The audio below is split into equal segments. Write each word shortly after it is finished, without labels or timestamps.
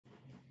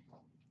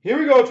Here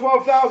we go,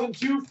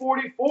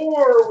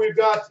 12,244. We've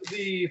got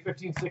the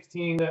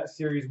 15-16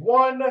 Series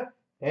 1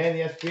 and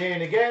the SBA.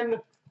 And again,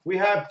 we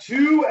have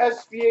 2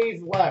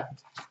 SBAs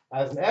left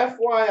as an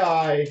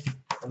FYI,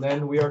 and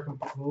then we are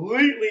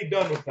completely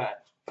done with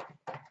that.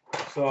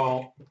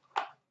 So,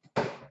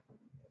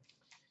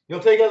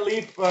 you'll take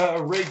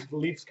a rigged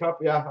Leafs Cup?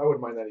 Yeah, I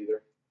wouldn't mind that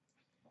either.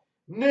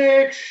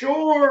 Nick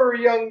Shore,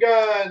 Young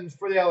Guns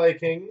for the LA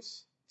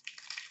Kings.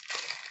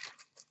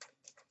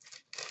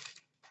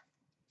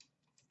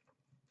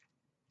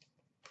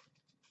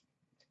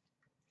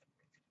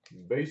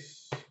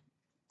 Base.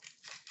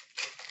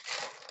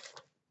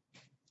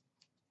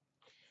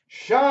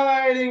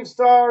 Shining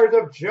Stars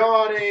of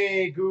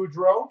Johnny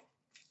Gaudreau,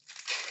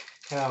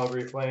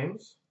 Calgary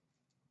Flames.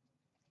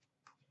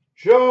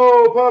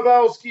 Joe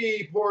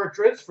Pavelski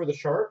Portraits for the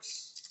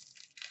Sharks.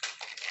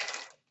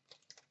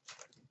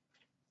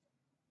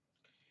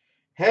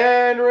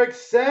 Henrik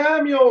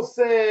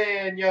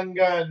Samuelsson Young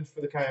Guns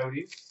for the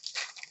Coyotes.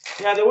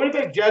 Yeah, the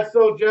Winnipeg Jets,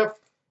 though, Jeff,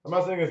 I'm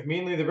not saying this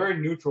meanly, they're very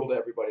neutral to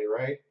everybody,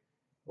 right?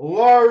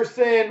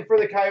 Larson for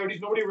the Coyotes.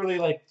 Nobody really,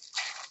 like,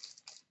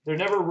 they're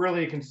never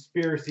really a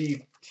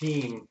conspiracy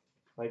team,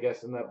 I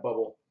guess, in that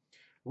bubble.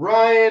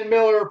 Ryan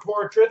Miller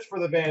Portraits for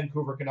the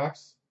Vancouver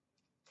Canucks.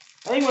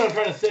 I think what I'm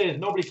trying to say is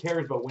nobody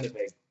cares about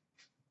Winnipeg.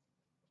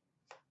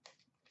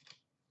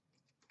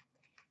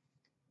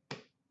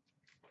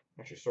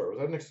 Actually, sorry, was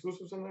that an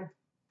exclusives in there?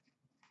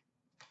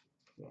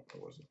 No,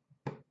 it wasn't.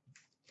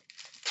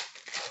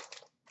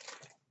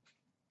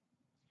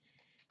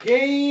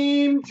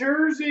 Game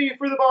jersey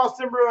for the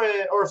Boston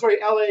Bruins, or sorry,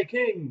 LA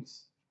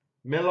Kings.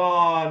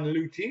 Milan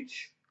Lucic.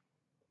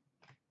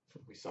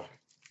 We suck.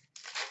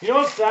 You know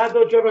what's sad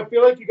though, Jeff? I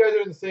feel like you guys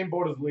are in the same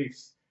boat as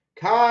Leafs.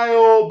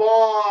 Kyle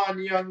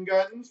Bond, Young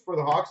Guns for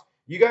the Hawks.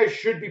 You guys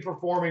should be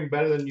performing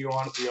better than you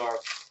honestly are.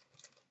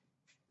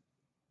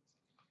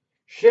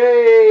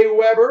 Shea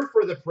Weber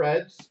for the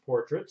Preds,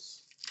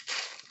 Portraits.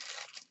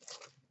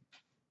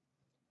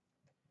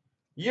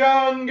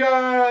 Young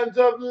Guns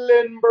of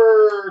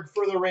Lindbergh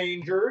for the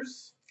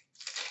Rangers.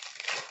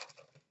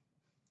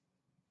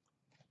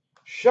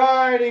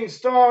 Shining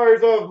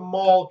Stars of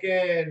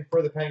Malkin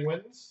for the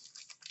Penguins.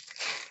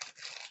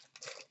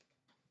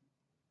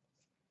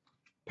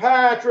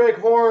 Patrick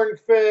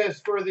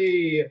Hornqvist for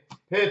the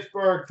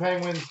Pittsburgh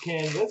Penguins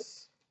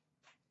canvas.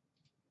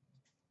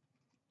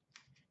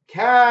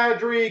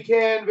 Kadri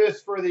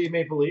canvas for the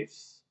Maple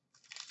Leafs.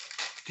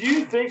 Do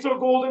you think so,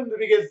 Golden?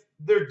 Because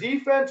their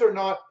defense are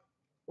not,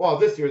 well,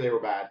 this year they were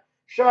bad.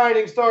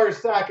 Shining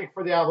Stars Sakic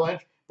for the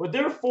Avalanche. But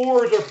their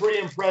forwards are pretty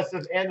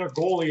impressive, and their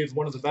goalie is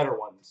one of the better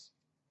ones.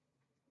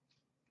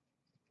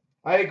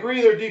 I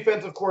agree their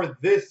defensive core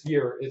this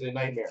year is a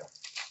nightmare.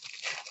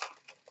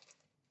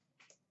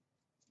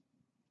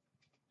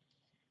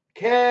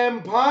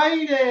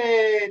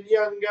 Campaignen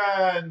Young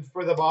Guns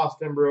for the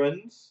Boston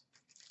Bruins.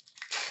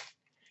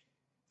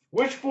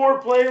 Which 4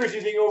 players do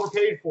you think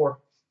overpaid for?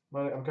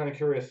 I'm kind of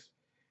curious.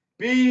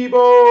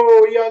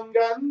 Bebo Young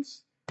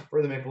Guns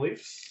for the Maple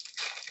Leafs.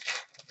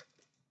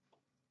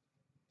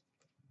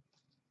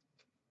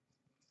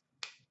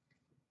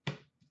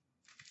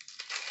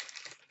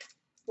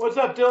 What's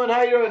up, Dylan?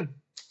 How you doing?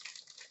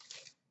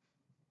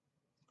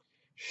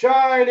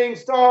 Shining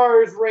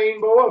Stars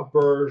Rainbow of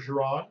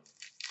Bergeron,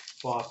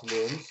 Boston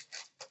Bruins.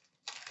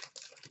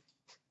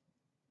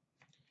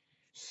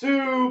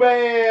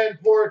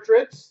 Subban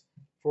Portraits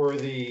for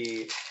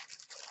the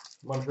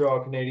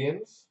Montreal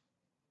Canadiens.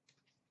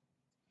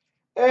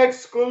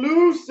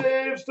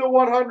 Exclusives to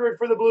 100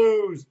 for the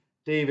Blues,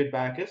 David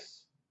Backes.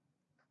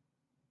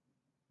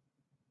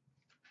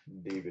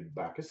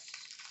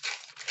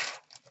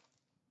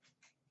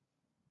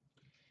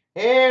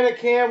 And a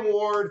Cam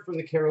Ward for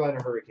the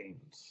Carolina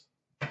Hurricanes.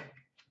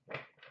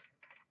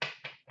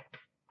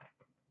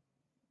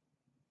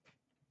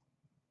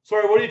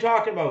 Sorry, what are you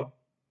talking about?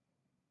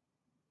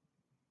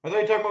 I thought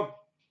you were talking about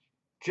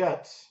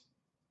Jets.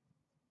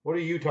 What are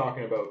you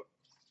talking about?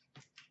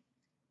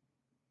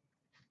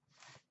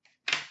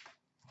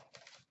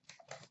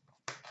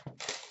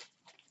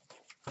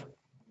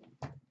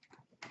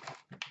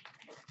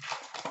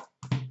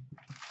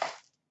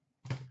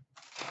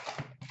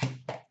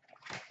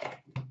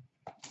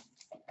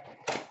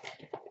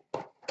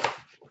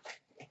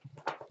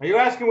 Are you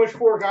asking which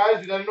 4 guys?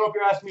 I don't know if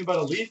you're asking me about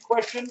a Leaf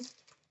question.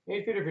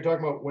 Maybe if you're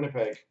talking about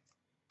Winnipeg.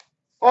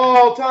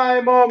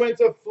 All-time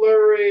moments of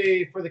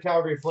Fleury for the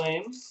Calgary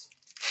Flames.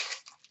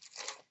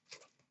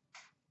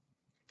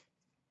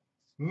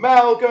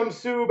 Malcolm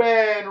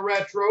Subban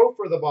Retro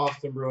for the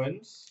Boston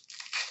Bruins.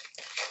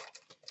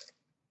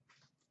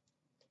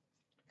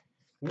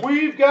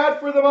 We've got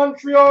for the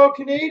Montreal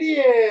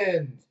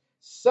Canadiens,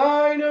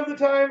 Sign of the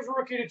Times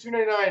rookie to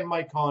 299,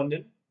 Mike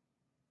Condon.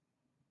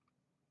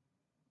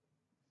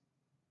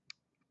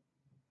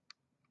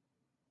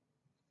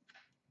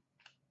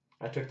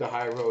 I took the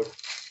high road.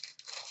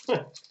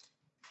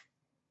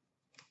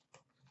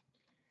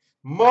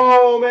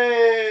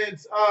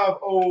 Moments of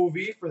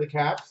Ovi for the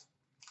Caps.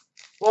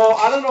 Well,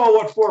 I don't know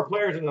what 4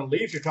 players in the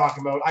Leafs you're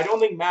talking about. I don't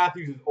think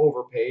Matthews is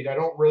overpaid. I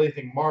don't really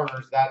think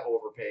Marner's that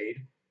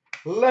overpaid.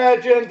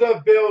 Legend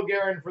of Bill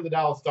Guerin for the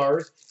Dallas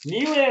Stars.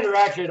 Nylander,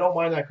 actually, I don't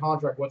mind that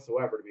contract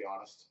whatsoever, to be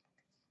honest.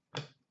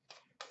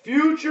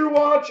 Future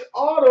Watch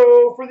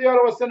Auto for the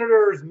Ottawa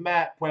Senators,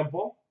 Matt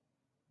Puempel.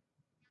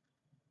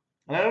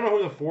 And I don't know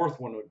who the 4th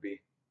one would be.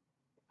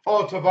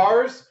 Oh,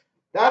 Tavares.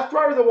 That's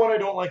probably the one I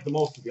don't like the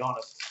most, to be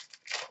honest.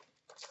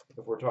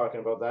 If we're talking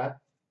about that.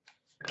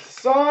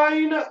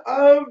 Sign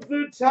of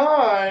the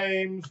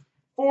times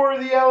for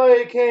the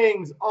LA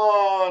Kings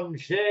on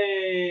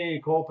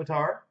Shea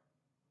Kopitar.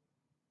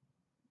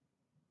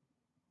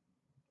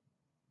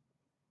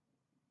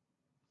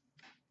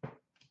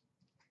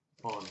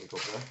 On Shea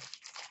Kopitar.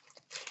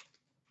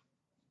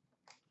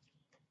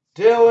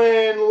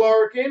 Dylan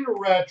Larkin,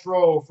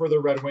 retro for the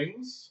Red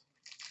Wings.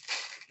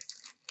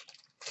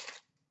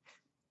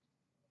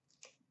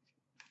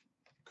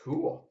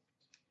 Cool.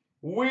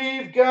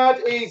 We've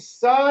got a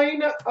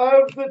sign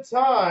of the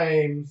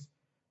times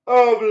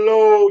of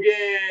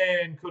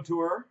Logan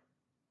Couture.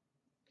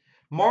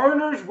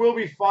 Mariners will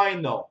be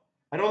fine, though.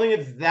 I don't think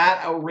it's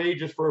that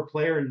outrageous for a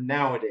player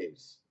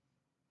nowadays.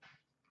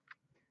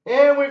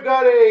 And we've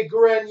got a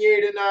Grenier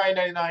to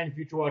 9.99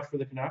 Future Watch for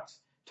the Canucks.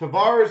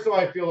 Tavares, so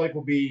I feel like,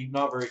 will be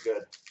not very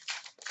good,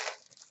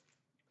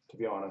 to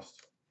be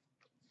honest.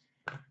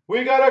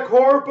 We got a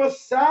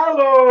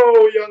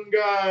Korpisalo Young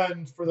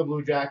Guns for the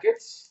Blue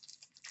Jackets.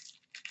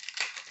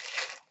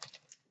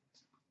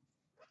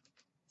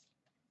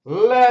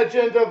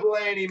 Legend of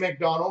Lanny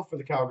McDonald for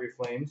the Calgary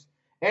Flames.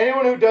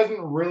 Anyone who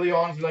doesn't really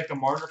honestly like the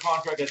Marner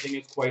contract, I think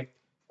it's quite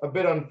a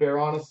bit unfair,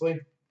 honestly.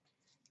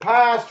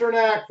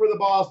 Pasternak for the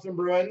Boston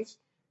Bruins.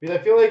 Because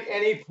I feel like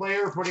any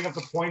player putting up the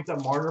points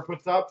that Marner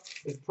puts up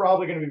is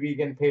probably going to be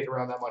getting paid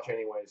around that much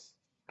anyways.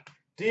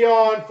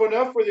 Dion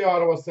Phaneuf for the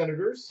Ottawa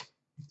Senators.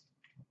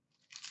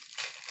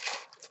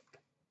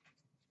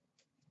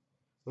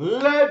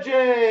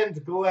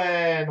 Legend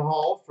Glenn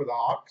Hall for the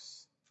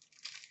Hawks.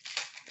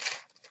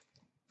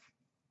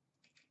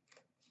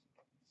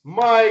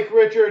 Mike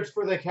Richards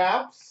for the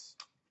Caps.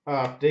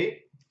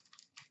 Update.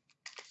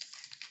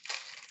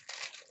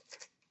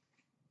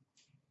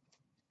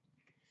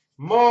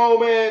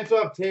 Moment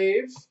of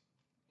Taves.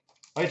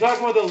 Are you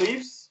talking about the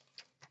Leafs?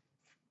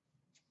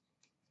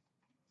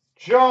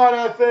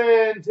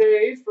 Jonathan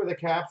Taves for the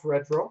Caps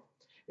retro.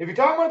 If you're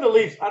talking about the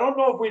Leafs, I don't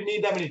know if we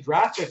need that many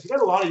draft picks. We've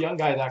got a lot of young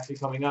guys actually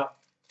coming up.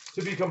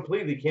 To be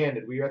completely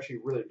candid, we actually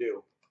really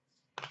do.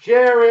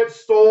 Jarrett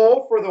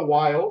Stoll for the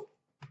Wild.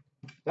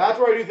 That's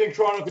where I do think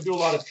Toronto could do a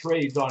lot of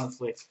trades,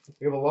 honestly.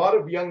 We have a lot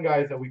of young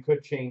guys that we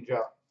could change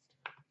up.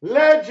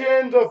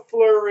 Legend of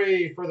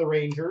Fleury for the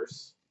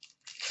Rangers.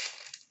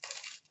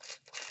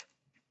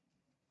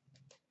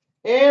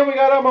 And we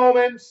got a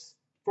moment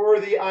for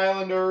the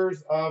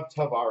Islanders of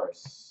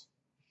Tavares.